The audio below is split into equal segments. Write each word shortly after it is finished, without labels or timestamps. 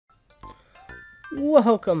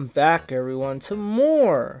Welcome back, everyone, to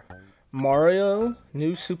more Mario,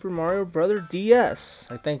 New Super Mario Brother DS.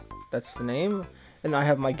 I think that's the name. And I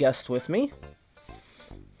have my guest with me.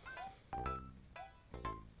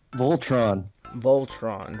 Voltron.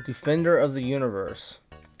 Voltron, Defender of the Universe.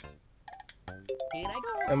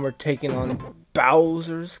 And we're taking on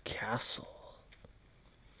Bowser's Castle.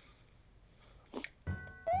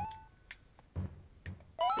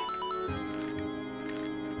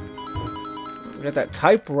 We got that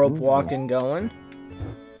type rope walking going.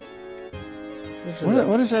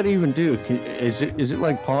 What does that even do? Is it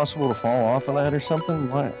like possible to fall off of that or something?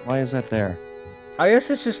 Why is that there? I guess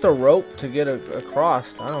it's just a rope to get across.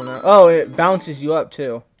 I don't know. Oh, it bounces you up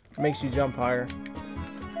too. Makes you jump higher.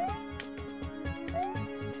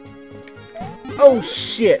 Oh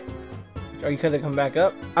shit! Are you gonna come back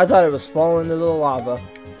up? I thought it was falling into the lava.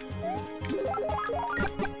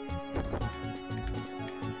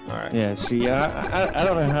 Alright. Yeah, see, I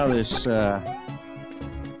don't know how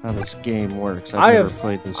this game works. I've never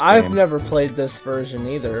played this game. I've never played this version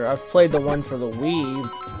either. I've played the one for the Wii.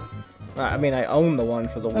 I mean, I own the one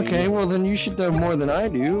for the Wii. Okay, well then you should know more than I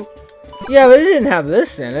do. Yeah, but it didn't have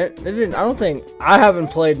this in it. It didn't. I don't think. I haven't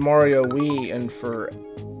played Mario Wii in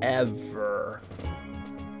forever.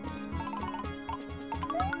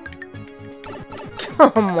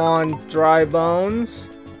 Come on, Dry Bones.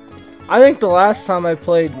 I think the last time I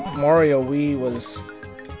played Mario Wii was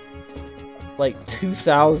like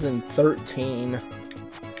 2013.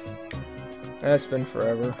 That's been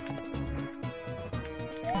forever.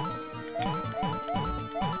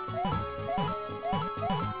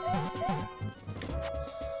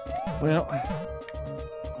 Well,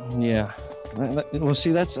 yeah. Well,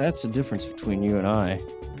 see, that's the difference between you and I.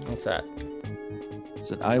 What's that? Is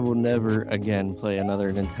that I will never again play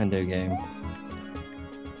another Nintendo game.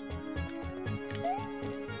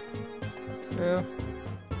 Yeah.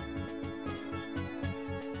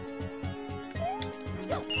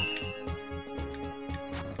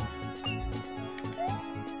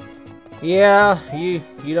 Yeah, you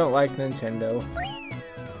don't like Nintendo.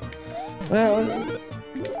 Well,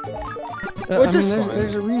 I mean,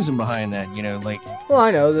 there's a reason behind that, you know, like. Well,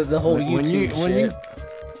 I know that the whole YouTube shit.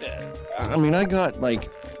 I mean, I got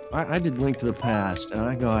like, I did Link to the Past, and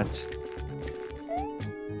I got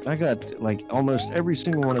like almost every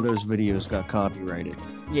single one of those videos got copyrighted.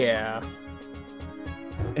 Yeah.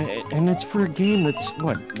 And it's for a game that's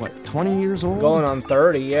what 20 years old? Going on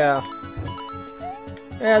 30, yeah.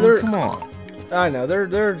 Yeah, they're. Come on. I know they're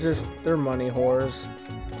money whores.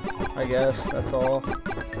 I guess that's all.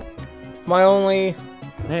 My only.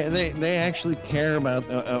 They actually care about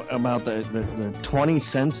the 20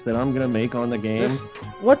 cents that I'm gonna make on the game.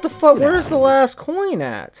 What the fuck? Where's the last coin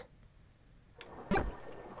at?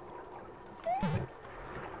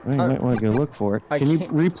 Well, you might want to go look for it. Can you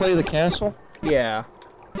replay the castle? Yeah,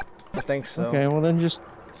 I think so. Okay, well then just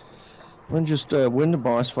win the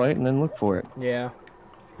boss fight and then look for it. Yeah.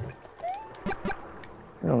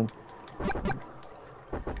 Oh.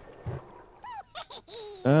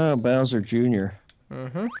 Oh, Bowser Jr.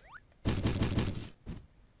 Mm-hmm.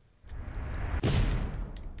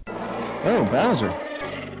 Oh, Bowser.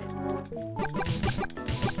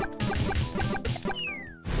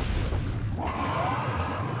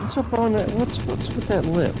 What's up on that? What's with that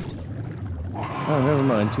lift? Oh, never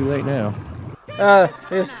mind. Too late now.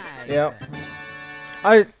 Yeah.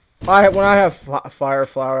 When I have fire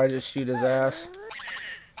flower, I just shoot his ass.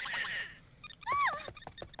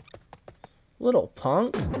 Little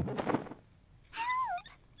punk.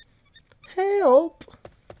 Help!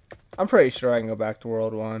 I'm pretty sure I can go back to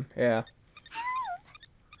World 1. Yeah.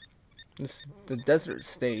 This is the desert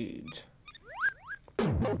stage.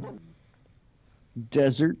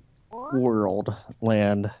 Desert world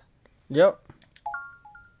land. Yep.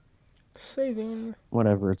 Saving.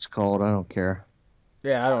 Whatever it's called, I don't care.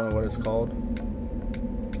 Yeah, I don't know what it's called.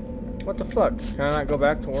 What the fuck? Can I not go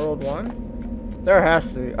back to World 1? There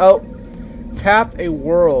has to be. Oh! Tap a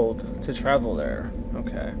world to travel there.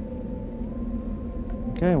 Okay.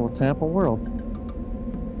 Okay, we'll tap a world.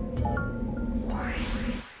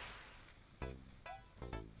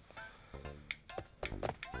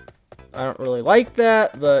 I don't really like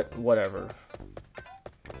that, but whatever.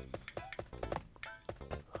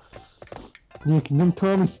 Nick, I'm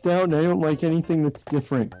Thomas Stout and I don't like anything that's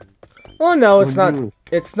different. Well, no, it's not.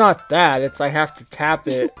 It's not that. It's I have to tap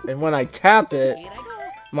it, and when I tap it,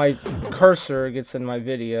 my cursor gets in my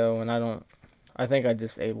video, and I don't. I think I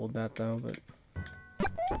disabled that though, but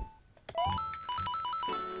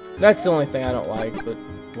that's the only thing I don't like. But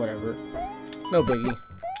whatever, no biggie.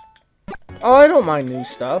 Oh, I don't mind new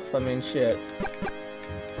stuff. I mean, shit.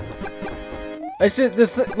 It's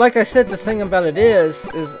just, like I said, the thing about it is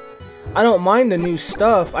I don't mind the new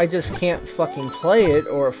stuff. I just can't fucking play it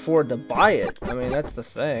or afford to buy it. I mean, that's the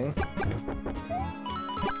thing.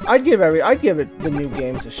 I'd give it the new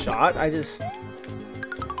games a shot. I just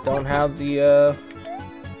don't have the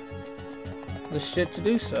shit to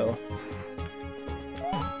do so.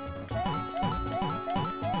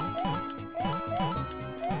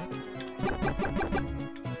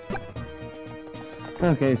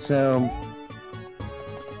 Okay, so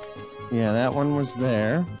yeah, that one was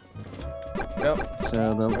there. Yep.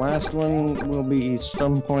 So the last one will be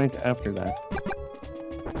some point after that.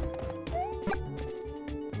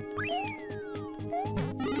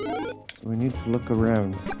 So we need to look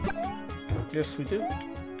around. Yes, we do.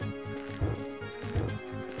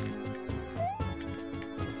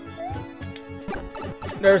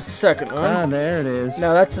 There's the second one. Ah, there it is.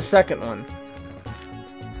 No, that's the second one.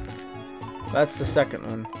 That's the second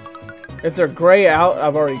one. If they're gray out,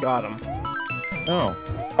 I've already got them. Oh.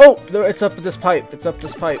 Oh, it's up this pipe. It's up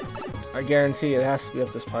this pipe. I guarantee it has to be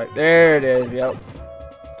up this pipe. There it is. Yep.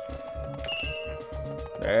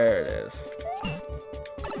 There it is.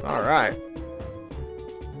 All right.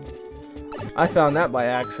 I found that by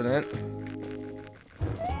accident.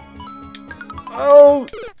 Oh.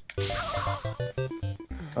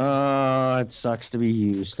 Oh, it sucks to be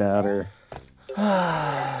you, Stouter.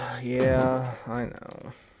 Yeah, I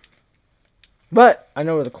know. But I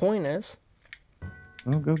know where the coin is.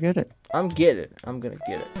 Well, go get it. I'm gonna get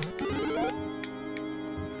it.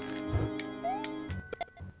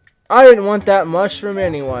 I didn't want that mushroom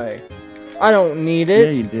anyway. I don't need it.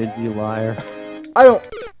 Yeah, you did, you liar. I don't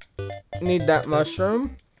need that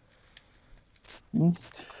mushroom.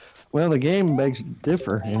 Well, the game begs to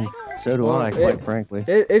differ, and so do I, quite frankly.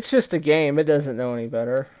 It's just a game. It doesn't know any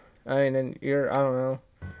better. I mean, and I don't know.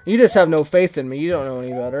 You just have no faith in me. You don't know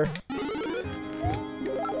any better.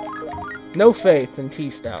 No faith in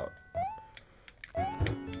T-Stout.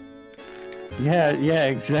 Yeah,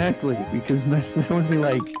 exactly. Because that would be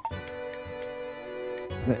like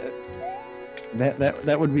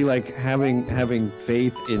that would be like having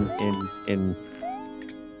faith in.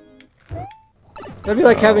 That'd be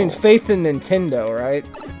like having faith in Nintendo, right?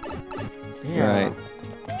 Yeah. Right.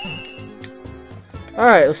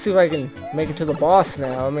 Alright, let's see if I can make it to the boss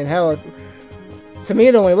now. I mean, hell, to me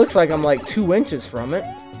it only looks like I'm like 2 inches from it.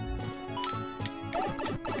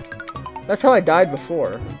 That's how I died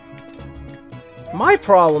before. My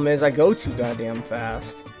problem is I go too goddamn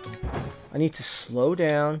fast. I need to slow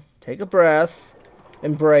down, take a breath,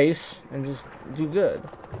 embrace, and just do good.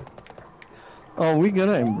 Oh, we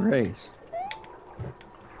gotta embrace.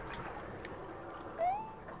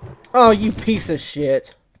 Oh, you piece of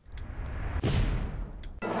shit.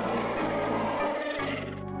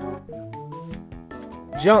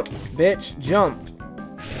 Jump, bitch, jump.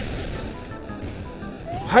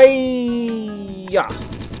 Hey-ya!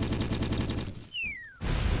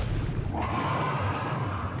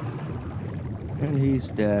 And he's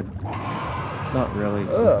dead. Not really.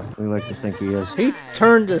 Ugh. We like to think he is. He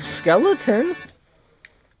turned a skeleton.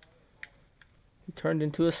 He turned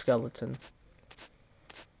into a skeleton.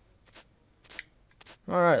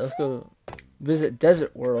 Alright, let's go visit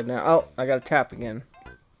Desert World now. Oh, I gotta tap again.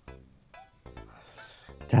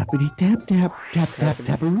 Tappity tap tap tap tap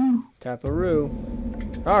taparoo. Taparoo.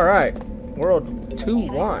 Alright. World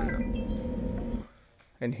 2-1.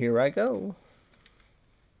 And here I go.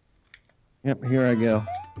 Yep, here I go.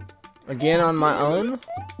 Again on my own?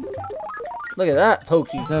 Look at that,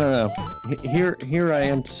 Pokey. No. Here I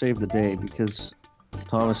am to save the day because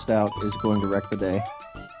Thomas Stout is going to wreck the day.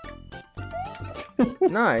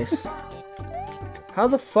 Nice. How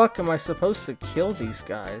the fuck am I supposed to kill these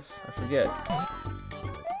guys? I forget.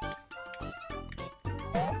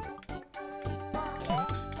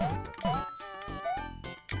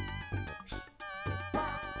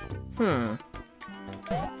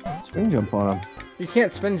 Spin jump on him. You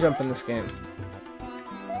can't spin jump in this game.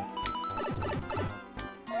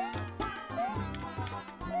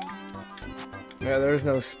 Yeah, there's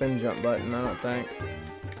no spin jump button, I don't think.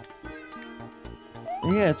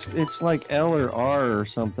 Yeah, it's like L or R or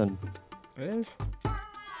something. It is?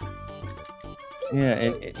 Yeah,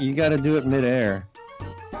 and you got to do it mid-air.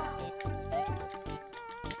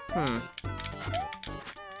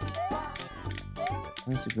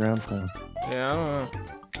 Where's the ground pound? Yeah, I don't know.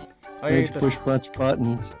 I You need need to push a bunch of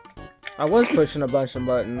buttons. I was pushing a bunch of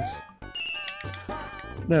buttons.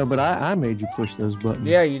 No, but I made you push those buttons.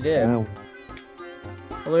 Yeah, you did. So,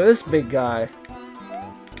 Oh, look at this big guy.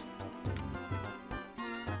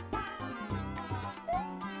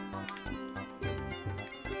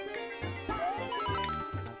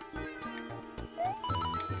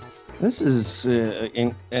 This is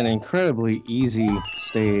an incredibly easy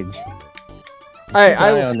stage. If Hey, you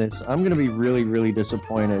die on this, I'm gonna be really, really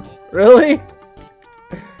disappointed. Really?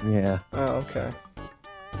 Yeah. Oh, okay.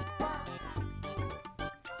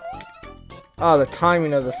 Oh, the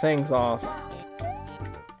timing of the thing's off.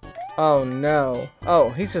 Oh no. Oh,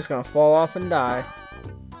 he's just gonna fall off and die.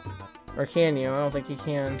 Or can you? I don't think he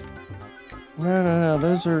can. No.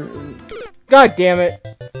 Those are. God damn it!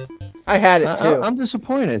 I had it too. I'm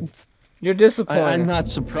disappointed. You're disappointed. I'm not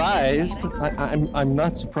surprised. I'm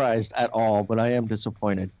not surprised at all, but I am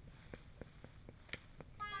disappointed.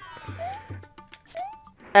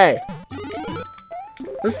 Hey,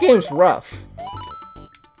 this game's rough.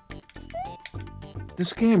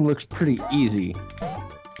 This game looks pretty easy.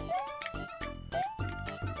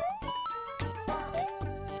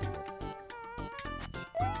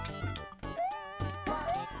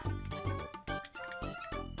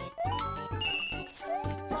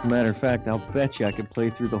 As a matter of fact, I'll bet you I could play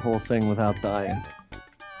through the whole thing without dying.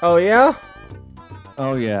 Oh yeah?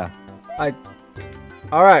 Oh yeah.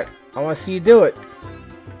 Alright, I want to see you do it.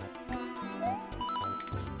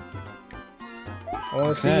 I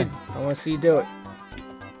want to see you do it.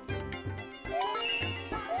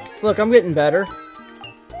 Look, I'm getting better.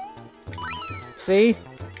 See?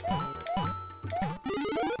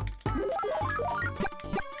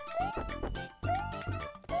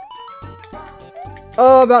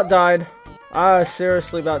 Oh, about died. I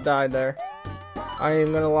seriously about died there. I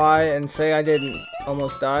ain't gonna lie and say I didn't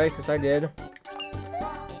almost die, because I did.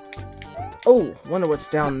 Oh, wonder what's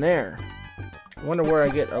down there. Wonder where I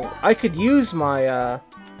get... Oh, I could use my,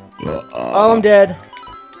 Oh, I'm dead.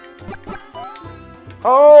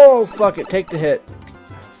 Oh, fuck it. Take the hit.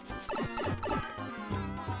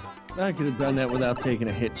 I could have done that without taking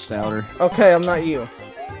a hit, Stouter. Okay, I'm not you.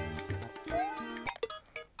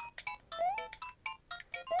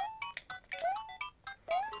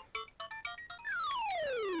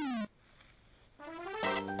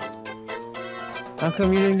 How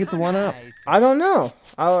come you didn't get the one up? I don't know.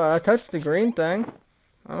 I touched the green thing.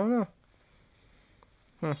 I don't know.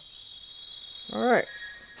 Alright.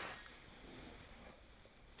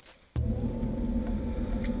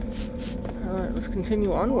 Alright, let's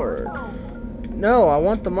continue onward. No, I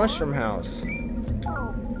want the mushroom house.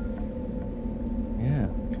 Yeah.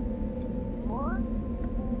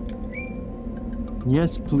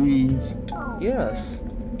 Yes, please. Yes.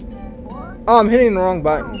 Oh, I'm hitting the wrong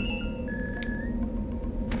button.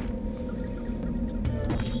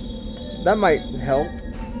 That might help.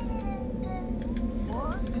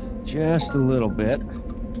 Just a little bit.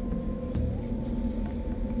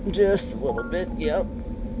 Just a little bit, yep.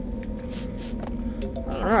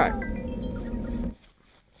 Alright.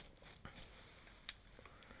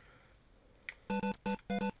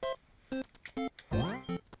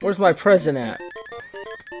 Where's my present at?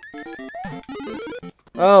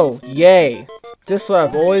 Oh, yay. Just what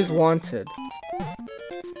I've always wanted.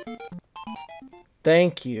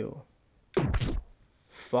 Thank you.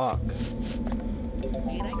 Fuck.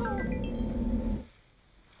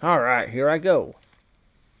 Alright, here I go.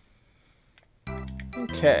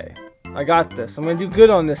 Okay. I got this. I'm gonna do good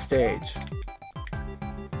on this stage.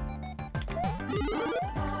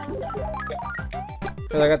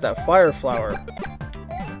 Cause I got that fire flower.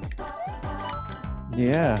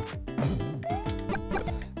 Yeah.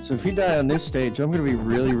 So if you die on this stage, I'm gonna be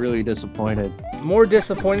really, really disappointed. More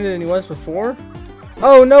disappointed than he was before?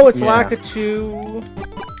 Oh no, it's Yeah. Lakitu.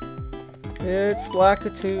 It's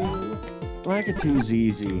Lakitu. Lakitu's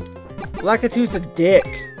easy. Lakitu's a dick.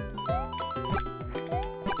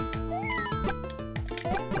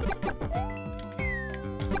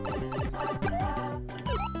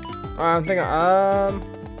 I'm thinking,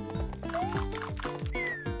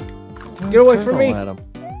 get away from me. At him.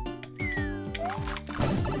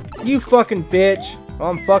 You fucking bitch. Well,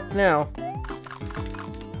 I'm fucked now.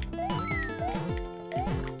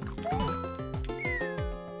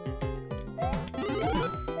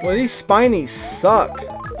 Well, these spinies suck.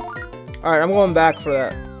 Alright, I'm going back for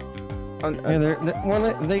that. Yeah,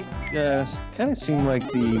 they kind of seem like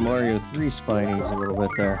the Mario 3 Spinies a little bit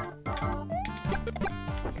there.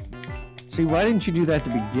 See, why didn't you do that to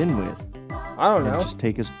begin with? I don't know. Just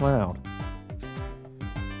take his cloud.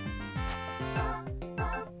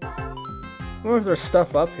 I wonder if there's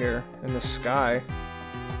stuff up here in the sky.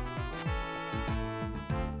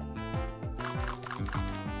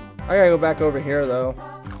 I gotta go back over here, though.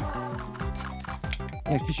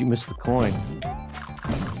 Yeah, because you missed the coin.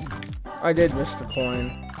 I did miss the coin.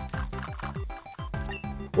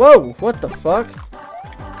 Whoa! What the fuck?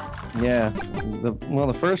 Yeah.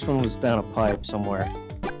 The first one was down a pipe somewhere.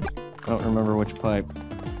 I don't remember which pipe.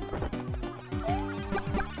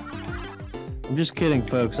 I'm just kidding,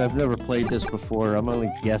 folks. I've never played this before. I'm only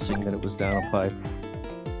guessing that it was down a pipe.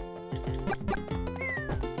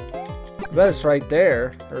 I bet it's right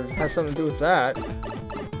there, or it has something to do with that.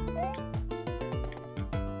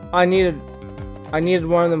 I needed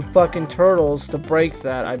one of them fucking turtles to break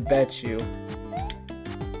that, I bet you.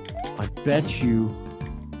 I bet you.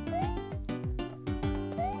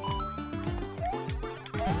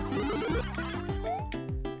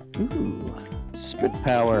 Ooh, spit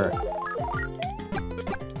power.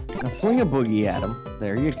 Now fling a boogie at him.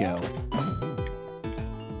 There you go.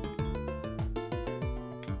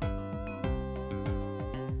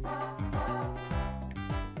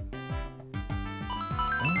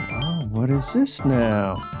 Oh, what is this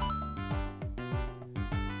now?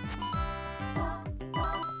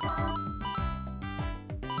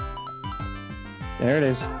 There it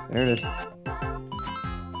is. There it is.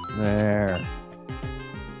 There.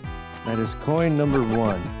 That is coin number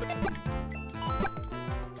 1.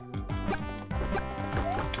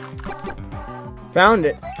 Found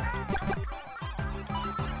it.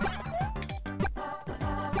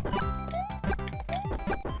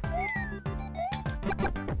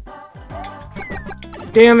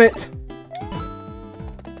 Damn it.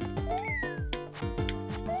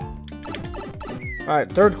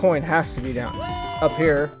 Alright, third coin has to be down. Up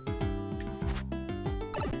here.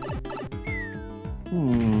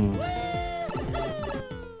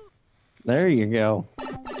 There you go.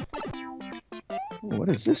 What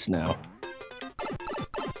is this now?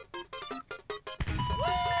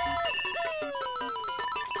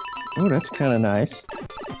 Oh, that's kind of nice.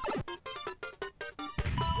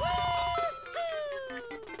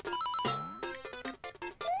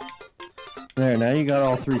 There, now you got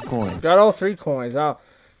all 3 coins. Got all 3 coins. Now,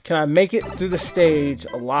 can I make it through the stage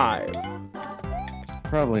alive?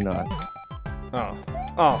 Probably not. Oh.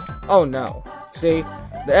 Oh. Oh no. See?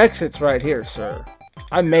 The exit's right here, sir.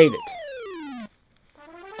 I made it.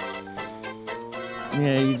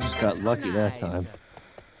 Yeah, you just got lucky that time.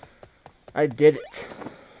 I did it.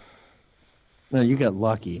 No, you got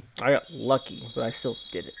lucky. I got lucky, but I still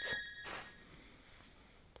did it.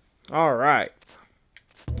 Alright.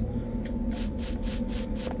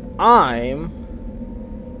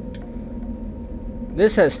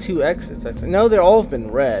 This has 2 exits. No, they're all been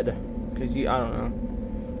red. Because I don't know.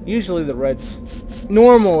 Usually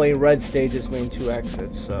normally red stages mean 2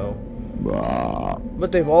 exits, so.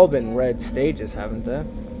 But they've all been red stages, haven't they?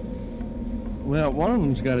 Well, one of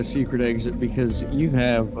them's got a secret exit because you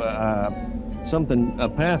have a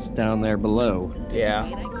path down there below. Yeah.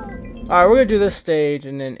 Alright, we're gonna do this stage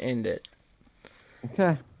and then end it.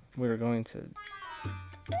 Okay. We're going to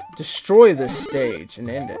destroy this stage and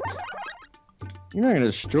end it. You're not gonna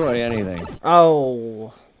destroy anything.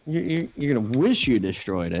 Oh. You're gonna wish you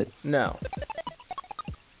destroyed it. No.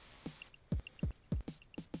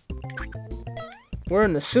 We're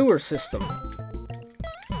in the sewer system.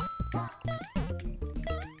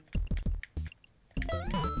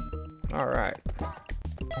 Alright.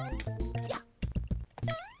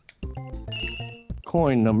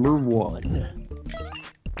 Coin number 1.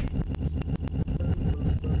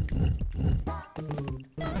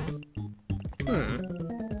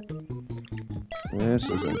 This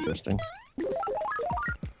is interesting.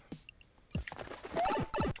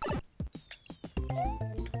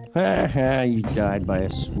 Haha, you died by a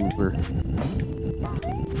swooper.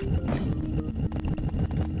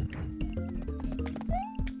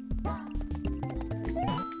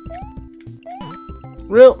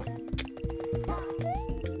 Real.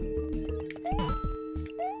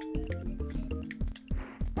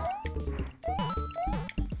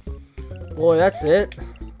 Boy, that's it.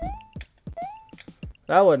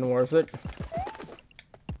 That wasn't worth it.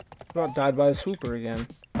 About died by a swooper again.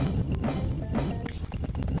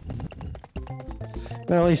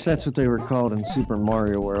 Well, at least that's what they were called in Super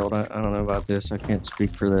Mario World. I don't know about this. I can't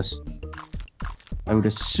speak for this. I would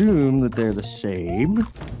assume that they're the same.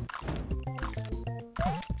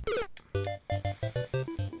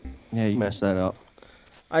 Yeah, you messed that up.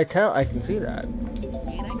 I can see that.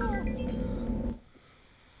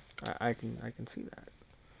 I can see that.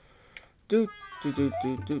 Do.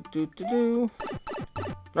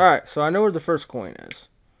 Alright, so I know where the first coin is.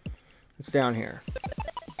 It's down here.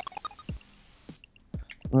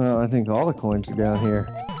 Well, I think all the coins are down here.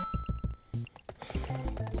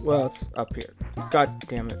 Well, it's up here. God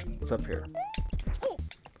damn it. It's up here.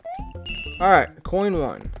 Alright, coin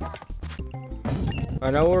 1. I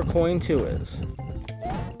know where coin 2 is.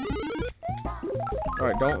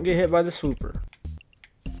 Alright, don't get hit by the swooper.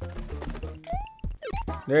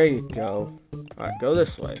 There you go. Alright, go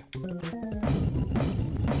this way.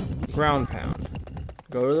 Ground pound.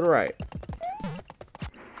 Go to the right.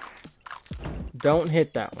 Don't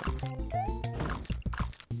hit that one.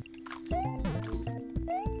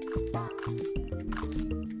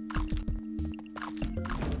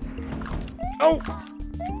 Oh!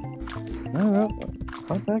 No,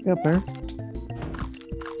 hop back up there.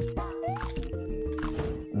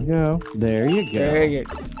 There you go. There you go. There you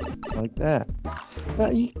go. Like that.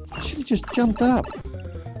 You should have just jumped up.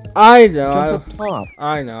 I know. Jump up top.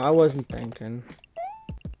 I know. I wasn't thinking.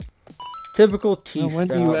 Typical T When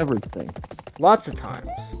do you ever think? Lots of times.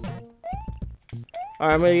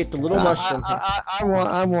 Alright, I'm gonna get the little mushroom.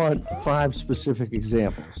 I want 5 specific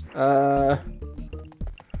examples.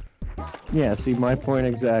 Yeah, see my point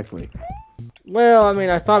exactly. Well, I mean,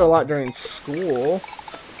 I thought a lot during school.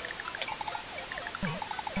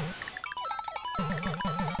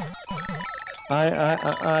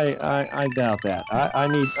 I doubt that. I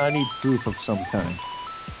need proof of some kind.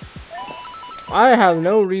 I have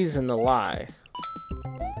no reason to lie.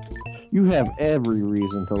 You have every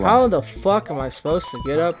reason to lie. How the fuck am I supposed to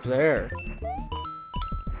get up there?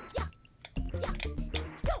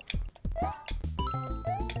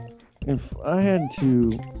 If I had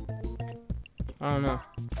to I don't know.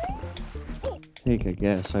 take a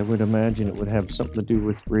guess, I would imagine it would have something to do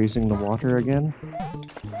with raising the water again.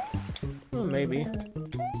 Well, maybe.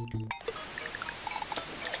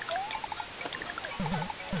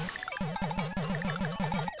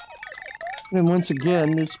 And once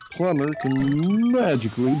again, this plumber can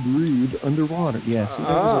magically breathe underwater. Yes,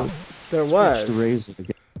 there was. To raise it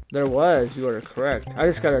again. There was. You are correct. I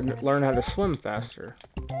just gotta learn how to swim faster.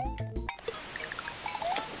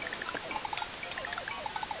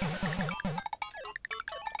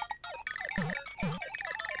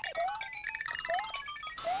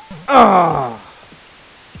 Ah!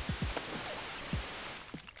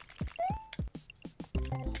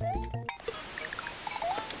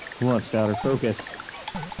 Come on, Stouter, focus.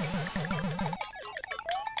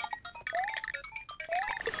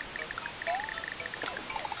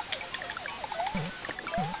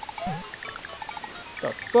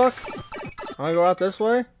 The fuck? I wanna go out this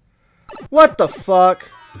way? What the fuck?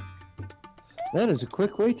 That is a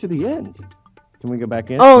quick way to the end. Can we go back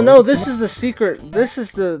in? Oh no, this is the secret. This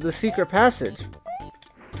is the secret passage.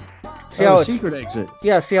 See how the it's secret exit.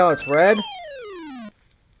 Yeah, see how it's red?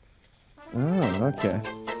 Oh, okay.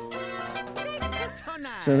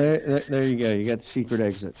 So there you go. You got the secret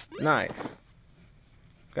exit. Nice.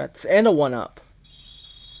 Got and a 1-up.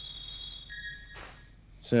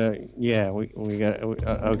 So yeah, we got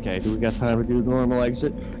okay. Do we got time to do the normal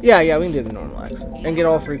exit? Yeah, we can do the normal exit and get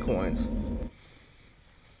all 3 coins.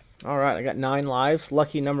 All right, I got 9 lives.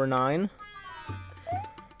 Lucky number 9.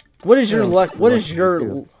 What is your luck? What is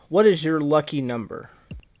your lucky number?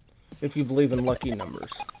 If you believe in lucky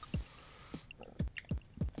numbers.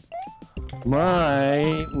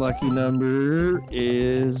 My lucky number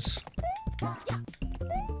is... I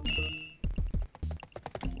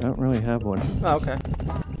don't really have one. Oh, okay.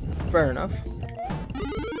 Fair enough.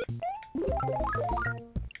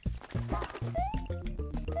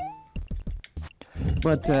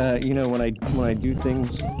 But you know, when I do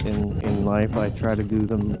things in life, I try to do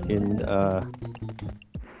them in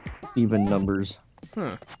even numbers.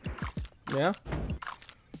 Yeah.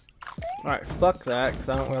 All right, fuck that, because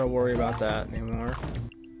I don't gotta worry about that anymore.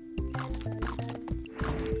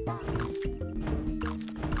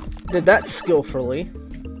 Did that skillfully.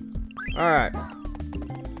 All right.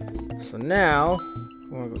 So now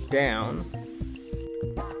we're gonna go down.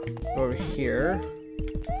 Go over here.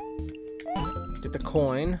 Get the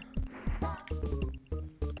coin.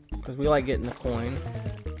 Because we like getting the coin.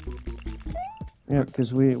 Yeah,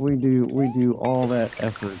 because we do all that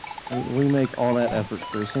effort. We make all that effort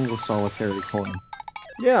for a single solitary coin.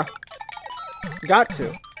 Yeah. Got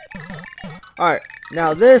to. Alright,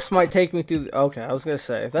 now this might take me through... Okay, I was gonna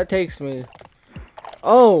say, if that takes me...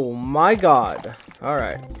 Oh my god.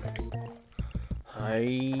 Alright.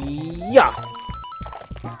 Yeah.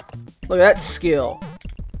 Look at that skill.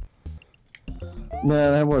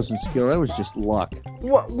 No, that wasn't skill. That was just luck.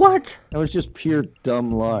 What? That was just pure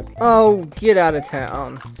dumb luck. Oh, get out of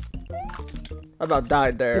town. I about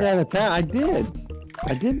died there. Get out of town? I did.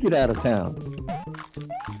 I did get out of town.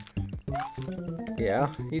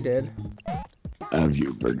 Yeah, he did. Have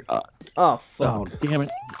you forgotten? Oh, fuck. Oh, damn it.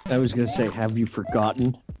 I was going to say, have you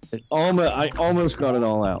forgotten? I almost got it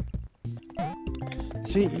all out.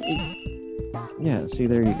 See? Yeah, see,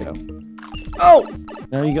 there you go. Oh!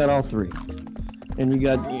 Now you got all 3. And you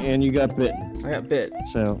got bitten. I got bit.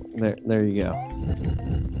 So, there you go.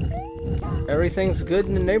 Everything's good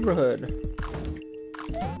in the neighborhood.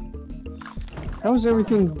 How is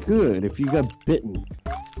everything good if you got bitten?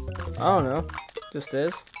 I don't know. Just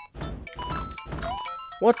is.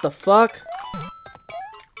 What the fuck?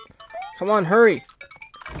 Come on, hurry.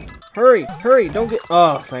 Hurry, hurry, don't get...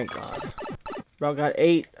 Oh, thank God. Bro, got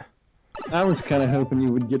 8. I was kind of hoping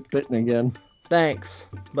you would get bitten again. Thanks,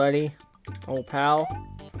 buddy. Old pal.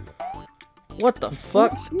 What the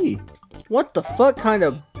fuck? Let's see. What the fuck kind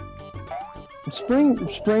of... Spring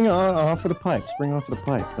off of the pipe. Spring off of the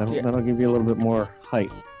pipe. That'll give you a little bit more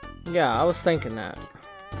height. Yeah, I was thinking that.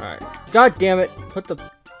 Alright. God damn it. Put the...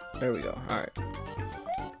 There we go. Alright.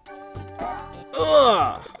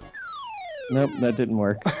 Ugh! Nope, that didn't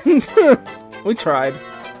work. We tried.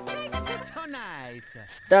 So nice.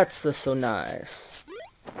 That's the so nice.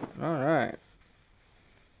 Alright.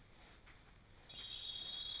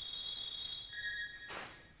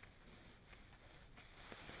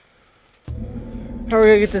 Now we're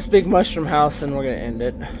gonna get this big mushroom house and we're gonna end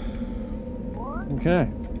it. Okay.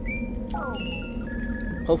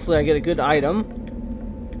 Hopefully I get a good item.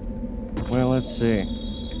 Well, let's see.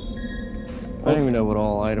 I don't even know what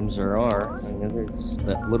all items there are. I mean, there's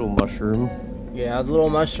that little mushroom. Yeah, the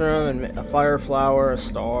little mushroom and a fire flower, a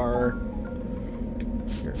star.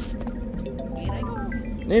 Here.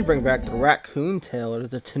 I need to bring back the raccoon tail or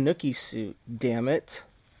the tanuki suit. Damn it.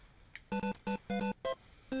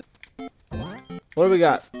 What do we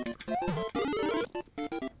got?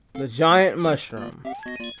 The giant mushroom.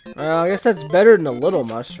 I guess that's better than the little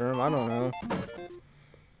mushroom. I don't know.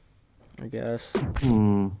 I guess.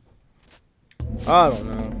 I don't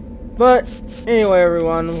know. But, anyway,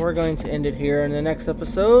 everyone, we're going to end it here. In the next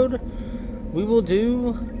episode, we will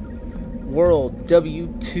do World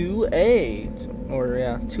W2A. Or,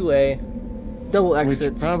 yeah, 2A. Double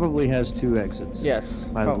exits. Which probably has 2 exits. Yes.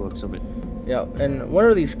 By the looks of it. Yeah, and what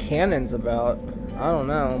are these cannons about? I don't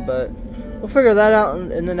know, but we'll figure that out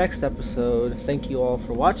in the next episode. Thank you all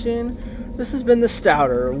for watching. This has been the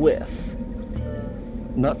Stouter with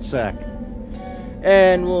Nutsack.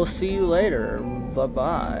 and we'll see you later.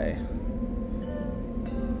 Bye-bye.